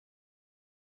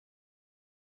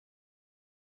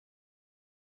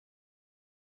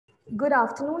Good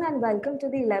afternoon and welcome to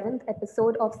the 11th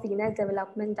episode of CNED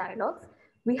Development Dialogues.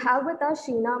 We have with us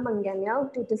Sheena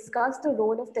Magenya to discuss the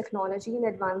role of technology in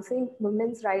advancing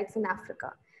women's rights in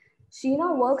Africa.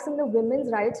 Sheena works in the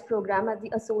Women's Rights Program at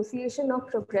the Association of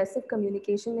Progressive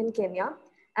Communication in Kenya,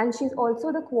 and she's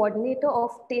also the coordinator of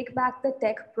Take Back the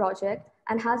Tech project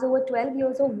and has over 12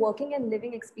 years of working and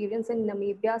living experience in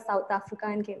Namibia, South Africa,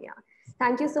 and Kenya.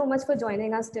 Thank you so much for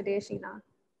joining us today, Sheena.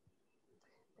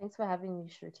 Thanks for having me,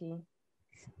 Shruti.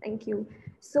 Thank you.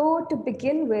 So, to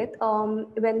begin with,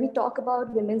 when we talk about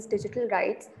women's digital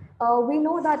rights, we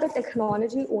know that the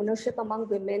technology ownership among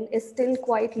women is still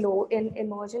quite low in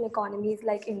emerging economies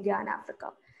like India and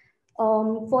Africa.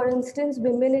 For instance,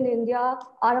 women in India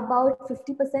are about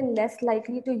 50% less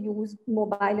likely to use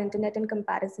mobile internet in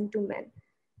comparison to men.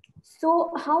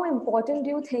 So, how important do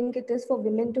you think it is for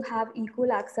women to have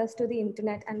equal access to the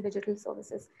internet and digital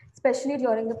services, especially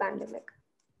during the pandemic?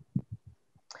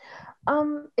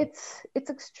 It's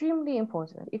extremely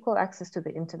important. Equal access to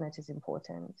the internet is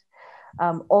important,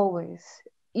 always,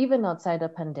 even outside a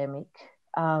pandemic.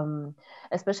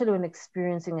 Especially when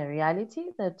experiencing a reality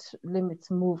that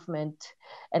limits movement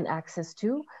and access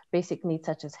to basic needs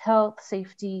such as health,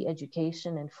 safety,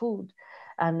 education, and food,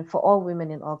 and for all women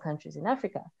in all countries in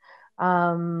Africa.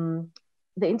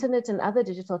 The internet and other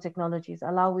digital technologies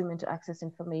allow women to access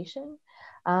information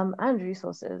and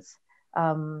resources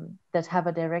that have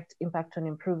a direct impact on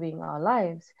improving our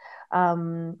lives.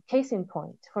 Case in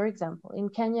point, for example, in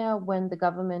Kenya, when the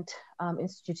government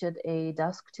instituted a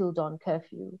dusk till dawn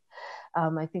curfew,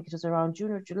 I think it was around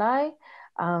June or July,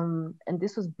 and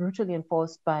this was brutally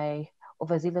enforced by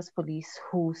overzealous police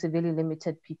who severely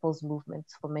limited people's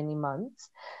movements for many months.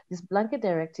 This blanket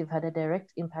directive had a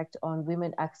direct impact on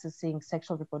women accessing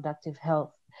sexual reproductive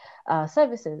health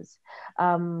services.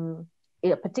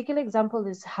 A particular example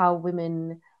is how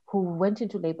women who went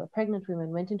into labor, pregnant women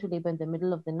went into labor in the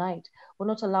middle of the night, were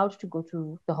not allowed to go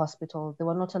to the hospital. They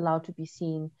were not allowed to be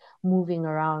seen moving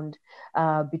around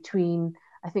between,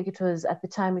 I think it was at the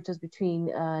time, it was between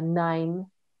 9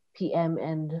 p.m.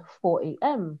 and 4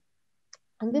 a.m.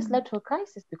 And this led to a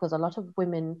crisis because a lot of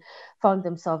women found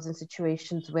themselves in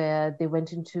situations where they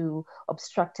went into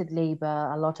obstructed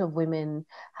labor. A lot of women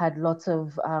had lots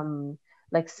of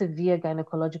like severe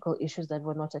gynecological issues that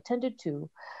were not attended to.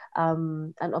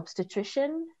 An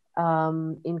obstetrician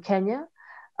in Kenya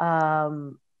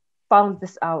um, found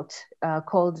this out,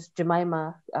 called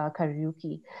Jemima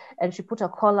Kariuki, and she put a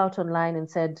call out online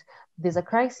and said, there's a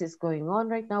crisis going on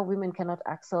right now. Women cannot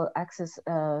access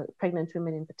pregnant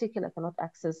women in particular, cannot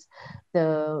access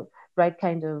the right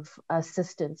kind of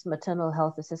assistance, maternal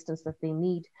health assistance that they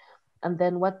need. And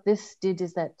then what this did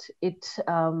is that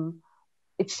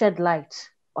it shed light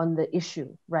on the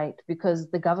issue, right? Because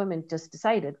the government just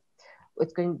decided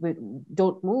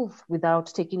don't move without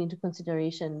taking into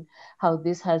consideration how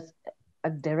this has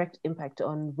a direct impact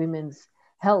on women's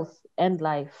health and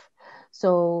life.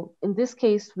 So in this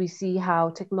case, we see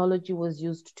how technology was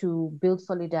used to build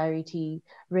solidarity,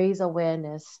 raise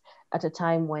awareness at a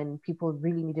time when people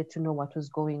really needed to know what was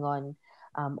going on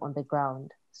the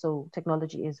ground. So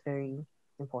technology is very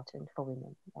important for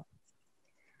women. Yeah.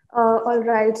 All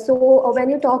right. So when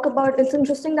you talk about, it's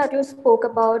interesting that you spoke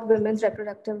about women's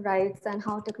reproductive rights and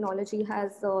how technology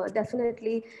has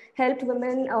definitely helped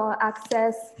women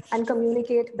access and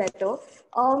communicate better.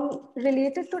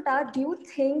 Related to that, do you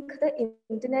think the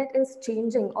internet is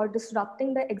changing or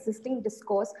disrupting the existing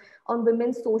discourse on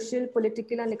women's social,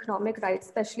 political, and economic rights,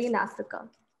 especially in Africa?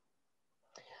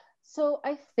 So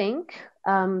I think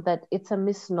that it's a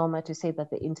misnomer to say that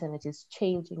the internet is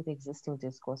changing the existing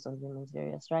discourse on women's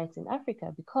various rights in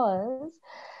Africa, because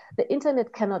the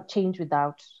internet cannot change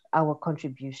without our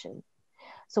contribution.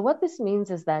 So what this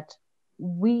means is that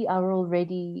we are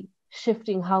already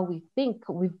shifting how we think.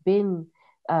 We've been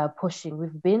pushing,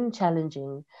 we've been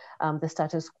challenging the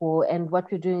status quo. And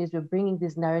what we're doing is we're bringing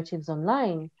these narratives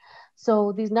online.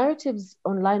 So these narratives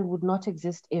online would not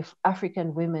exist if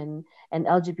African women and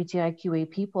LGBTIQA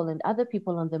people and other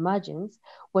people on the margins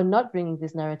were not bringing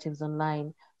these narratives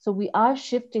online. So we are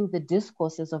shifting the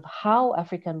discourses of how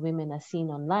African women are seen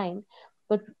online,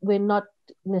 but we're not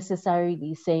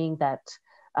necessarily saying that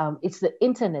it's the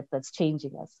internet that's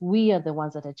changing us. We are the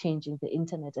ones that are changing the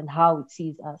internet and how it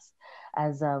sees us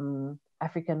as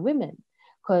African women,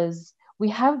 because we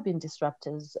have been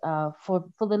disruptors for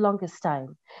the longest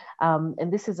time.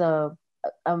 And this is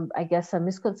I guess, a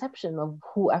misconception of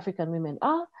who African women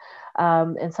are.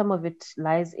 And some of it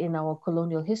lies in our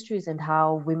colonial histories and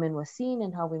how women were seen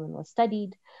and how women were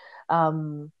studied.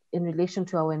 In relation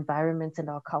to our environments and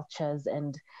our cultures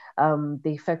and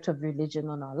the effect of religion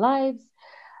on our lives.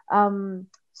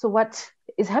 So what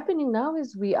is happening now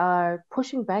is we are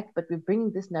pushing back, but we're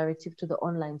bringing this narrative to the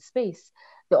online space.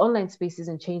 The online space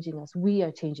isn't changing us. We are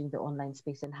changing the online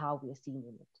space and how we are seen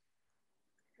in it.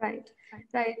 Right,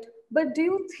 right. But do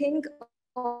you think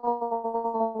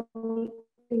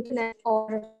internet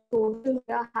or social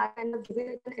media has kind of given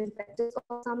it an impetus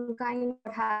of some kind,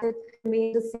 or has it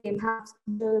remained the same? Have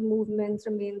social movements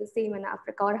remained the same in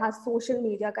Africa, or has social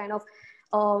media kind of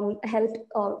helped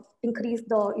increase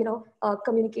the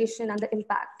communication and the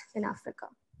impact in Africa?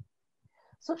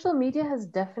 Social media has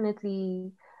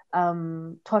definitely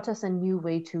taught us a new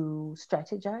way to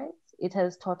strategize. It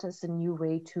has taught us a new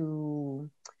way to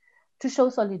show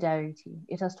solidarity.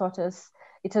 It has taught us,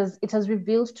 it has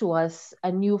revealed to us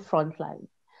a new front line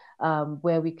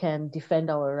where we can defend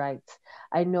our rights.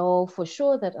 I know for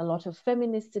sure that a lot of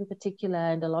feminists in particular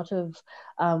and a lot of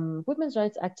women's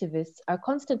rights activists are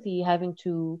constantly having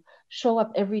to show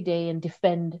up every day and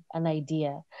defend an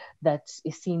idea that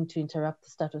is seen to interrupt the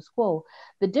status quo.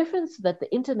 The difference that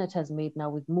the internet has made now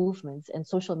with movements and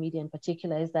social media in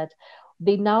particular is that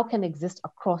they now can exist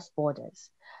across borders.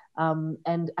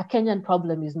 And a Kenyan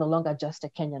problem is no longer just a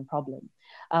Kenyan problem.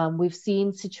 We've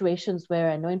seen situations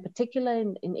where I know, in particular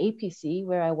in APC,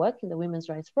 where I work in the Women's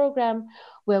Rights Program,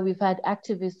 where we've had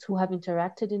activists who have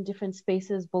interacted in different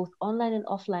spaces, both online and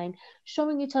offline,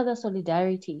 showing each other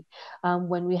solidarity.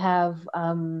 When we have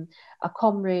a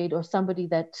comrade or somebody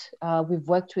that we've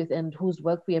worked with and whose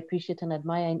work we appreciate and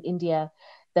admire in India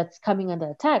that's coming under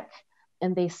attack,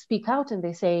 and they speak out and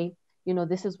they say,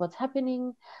 this is what's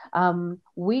happening.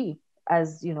 We,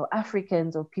 as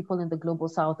Africans or people in the global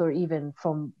south, or even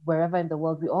from wherever in the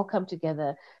world, we all come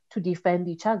together to defend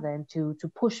each other and to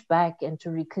push back and to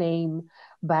reclaim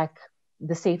back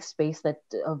the safe space that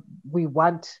we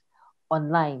want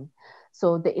online.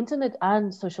 So the internet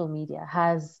and social media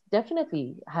has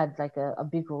definitely had like a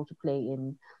big role to play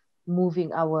in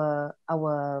moving our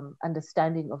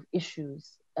understanding of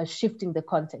issues, shifting the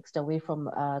context away from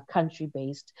country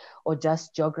based or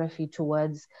just geography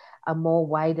towards a more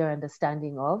wider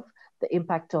understanding of the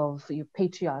impact of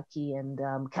patriarchy and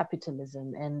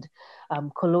capitalism and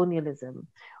colonialism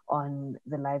on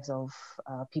the lives of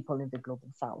people in the global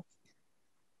south.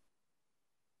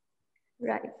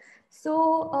 Right.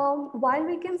 So while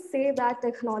we can say that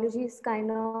technology is kind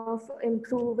of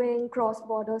improving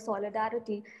cross-border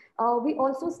solidarity, we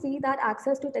also see that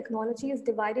access to technology is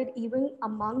divided even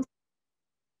amongst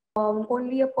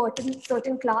only a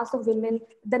certain class of women.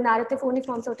 The narrative only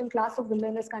from certain class of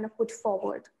women is kind of put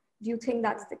forward. Do you think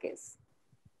that's the case?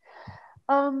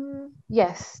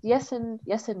 Yes and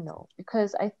no,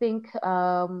 because I think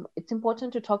it's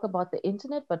important to talk about the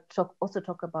internet, but also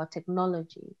talk about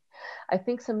technology. I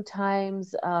think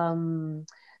sometimes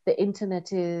the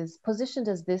internet is positioned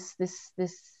as this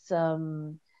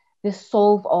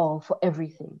solve all for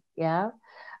everything, yeah,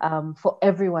 for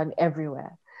everyone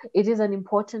everywhere. It is an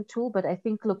important tool, but I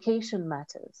think location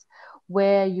matters.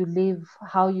 Where you live,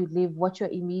 how you live, what your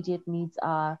immediate needs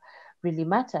are, really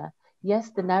matter.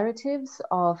 Yes, the narratives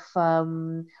of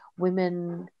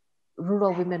women,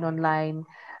 rural women online,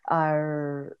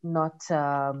 are not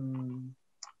are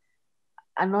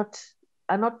not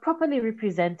are not properly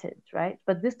represented, right?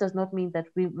 But this does not mean that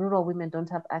rural women don't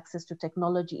have access to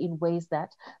technology in ways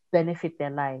that benefit their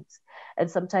lives.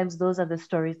 And sometimes those are the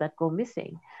stories that go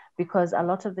missing, because a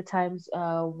lot of the times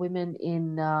women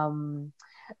in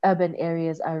urban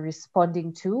areas are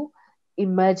responding to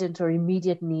emergent or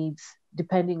immediate needs,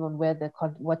 depending on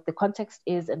what the context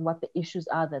is and what the issues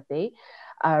are that they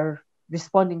are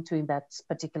responding to in that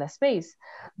particular space.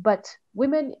 But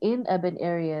women in urban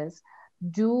areas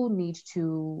do need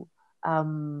to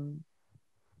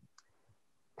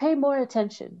pay more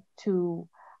attention to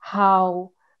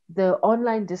how the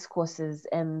online discourses,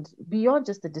 and beyond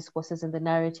just the discourses and the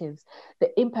narratives,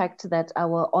 the impact that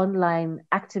our online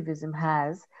activism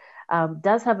has,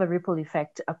 does have a ripple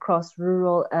effect across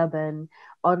rural, urban,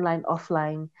 online,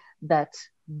 offline, that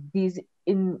these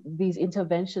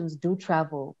interventions do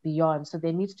travel beyond. So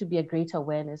there needs to be a greater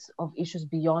awareness of issues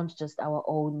beyond just our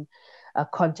own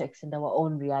context and our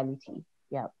own reality.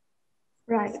 Yeah.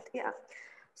 Right. Yeah.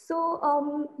 So,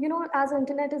 as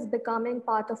internet is becoming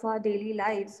part of our daily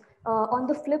lives, on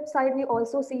the flip side, we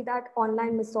also see that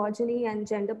online misogyny and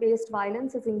gender-based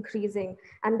violence is increasing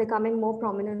and becoming more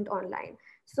prominent online.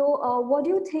 So, what do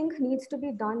you think needs to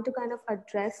be done to kind of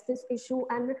address this issue,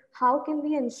 and how can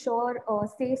we ensure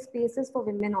safe spaces for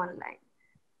women online?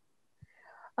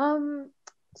 Um,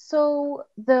 so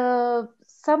the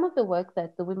some of the work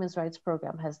that the Women's Rights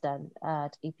Program has done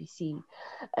at APC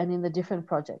and in the different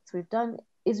projects we've done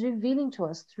is revealing to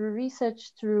us through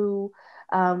research, through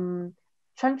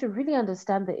trying to really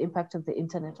understand the impact of the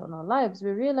internet on our lives,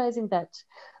 we're realizing that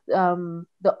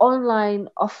the online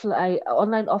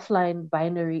offline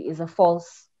binary is a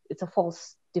false, it's a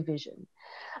false division.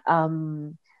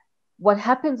 Um, what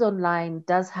happens online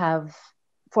does have,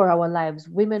 for our lives,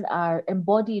 women are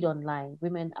embodied online,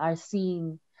 women are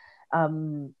seen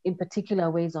in particular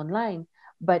ways online,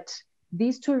 but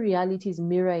these two realities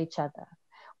mirror each other.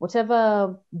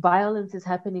 Whatever violence is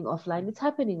happening offline, it's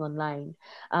happening online.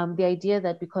 The idea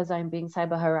that because I'm being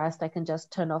cyber harassed, I can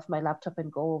just turn off my laptop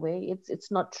and go away,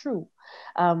 it's not true.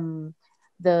 Um,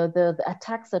 the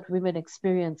attacks that women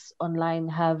experience online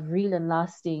have real and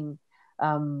lasting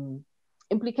um,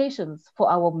 implications for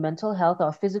our mental health,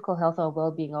 our physical health, our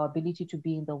well-being, our ability to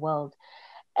be in the world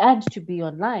and to be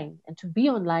online. And to be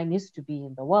online is to be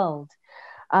in the world.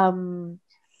 Um,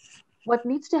 what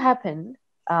needs to happen,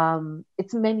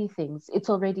 it's many things. It's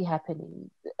already happening.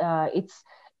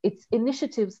 It's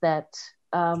initiatives that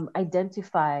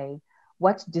identify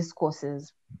what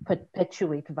discourses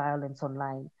perpetuate violence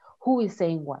online, who is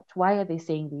saying what, why are they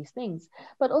saying these things,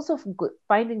 but also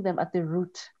finding them at the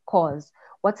root cause.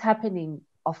 What's happening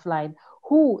offline,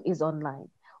 who is online,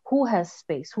 who has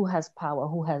space, who has power,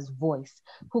 who has voice,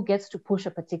 who gets to push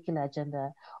a particular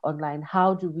agenda online.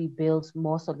 How do we build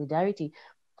more solidarity?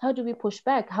 How do we push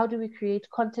back? How do we create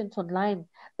content online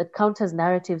that counters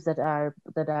narratives that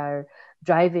are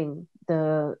driving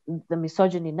the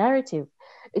misogyny narrative?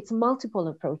 It's multiple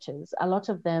approaches. A lot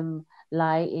of them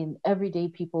lie in everyday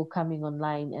people coming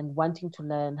online and wanting to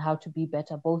learn how to be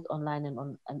better both online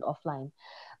and offline.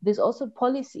 There's also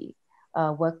policy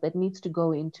work that needs to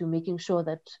go into making sure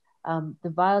that the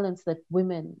violence that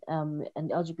women and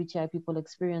LGBTI people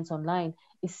experience online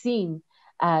is seen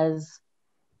as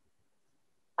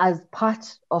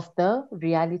part of the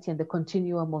reality and the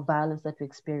continuum of violence that we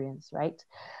experience, right?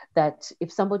 That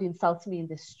if somebody insults me in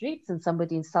the streets and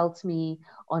somebody insults me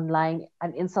online,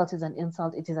 an insult is an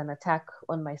insult, it is an attack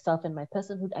on myself and my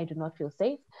personhood, I do not feel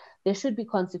safe. There should be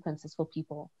consequences for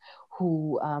people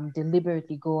who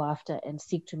deliberately go after and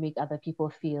seek to make other people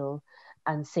feel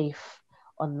unsafe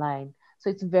online.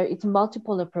 So it's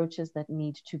multiple approaches that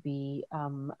need to be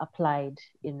applied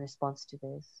in response to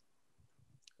this.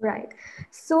 Right.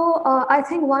 So I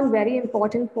think one very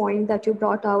important point that you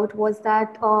brought out was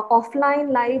that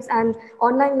offline lives and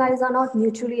online lives are not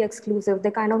mutually exclusive.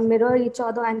 They kind of mirror each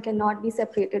other and cannot be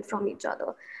separated from each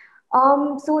other.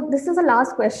 So this is the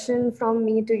last question from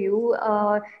me to you,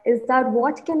 is that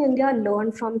what can India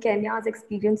learn from Kenya's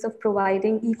experience of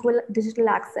providing equal digital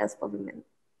access for women?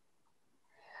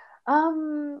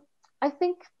 Um, I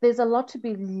think there's a lot to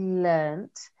be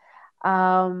learned,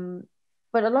 um,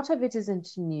 but a lot of it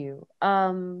isn't new.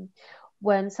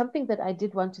 When something that I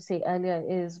did want to say earlier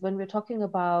is when we're talking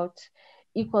about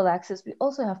equal access, we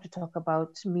also have to talk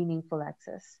about meaningful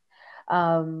access.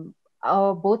 Um,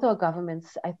 both our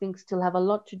governments, I think, still have a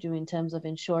lot to do in terms of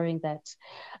ensuring that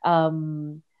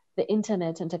the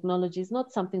internet and technology is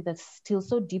not something that's still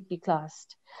so deeply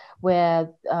classed where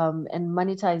and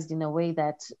monetized in a way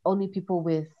that only people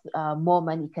with more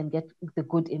money can get the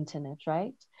good internet,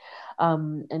 right?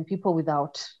 And people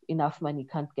without enough money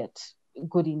can't get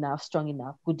good enough, strong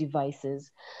enough, good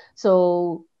devices.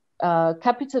 So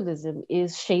capitalism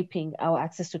is shaping our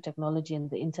access to technology and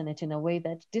the internet in a way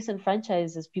that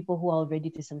disenfranchises people who are already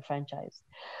disenfranchised.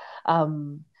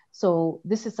 Um, so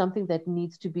this is something that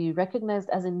needs to be recognized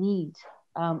as a need.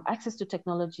 Access to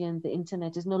technology and the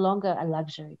internet is no longer a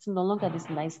luxury. It's no longer this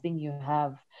nice thing you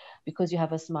have because you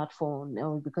have a smartphone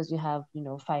or because you have,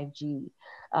 5G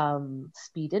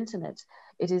speed internet.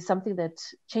 It is something that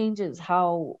changes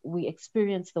how we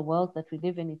experience the world that we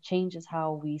live in. It changes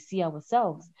how we see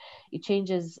ourselves. It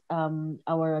changes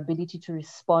our ability to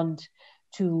respond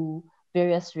to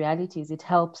various realities. It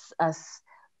helps us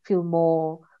feel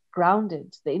more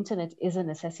grounded. The internet is a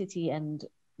necessity, and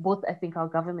both I think our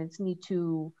governments need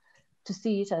to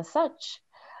see it as such.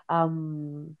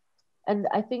 Um, and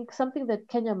I think something that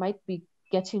Kenya might be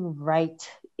getting right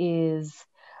is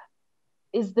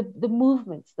the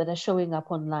movements that are showing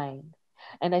up online.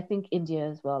 And I think India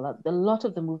as well. A lot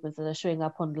of the movements that are showing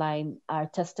up online are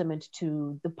testament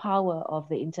to the power of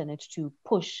the internet to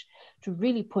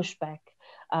really push back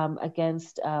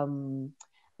against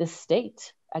the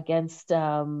state, against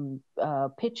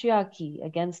patriarchy,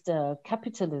 against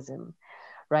capitalism,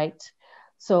 right?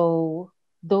 So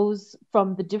those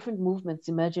from the different movements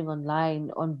emerging online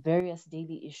on various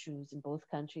daily issues in both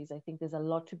countries, I think there's a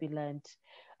lot to be learned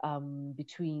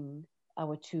between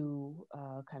our two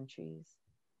countries.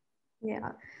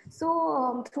 Yeah.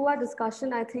 So through our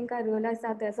discussion, I think I realized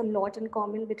that there's a lot in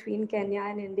common between Kenya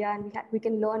and India, and we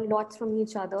can learn lots from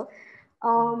each other.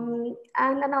 And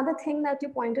another thing that you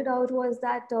pointed out was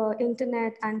that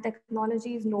internet and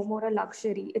technology is no more a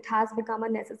luxury. It has become a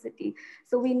necessity.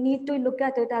 So we need to look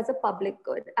at it as a public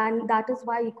good. And that is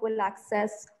why equal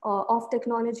access of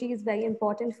technology is very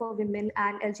important for women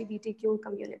and LGBTQ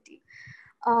community.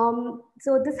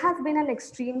 So this has been an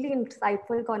extremely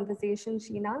insightful conversation,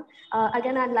 Sheena.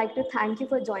 Again, I'd like to thank you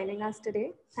for joining us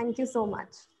today. Thank you so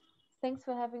much. Thanks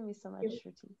for having me so much, Thank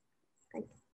you. Shruti. Thank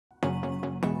you.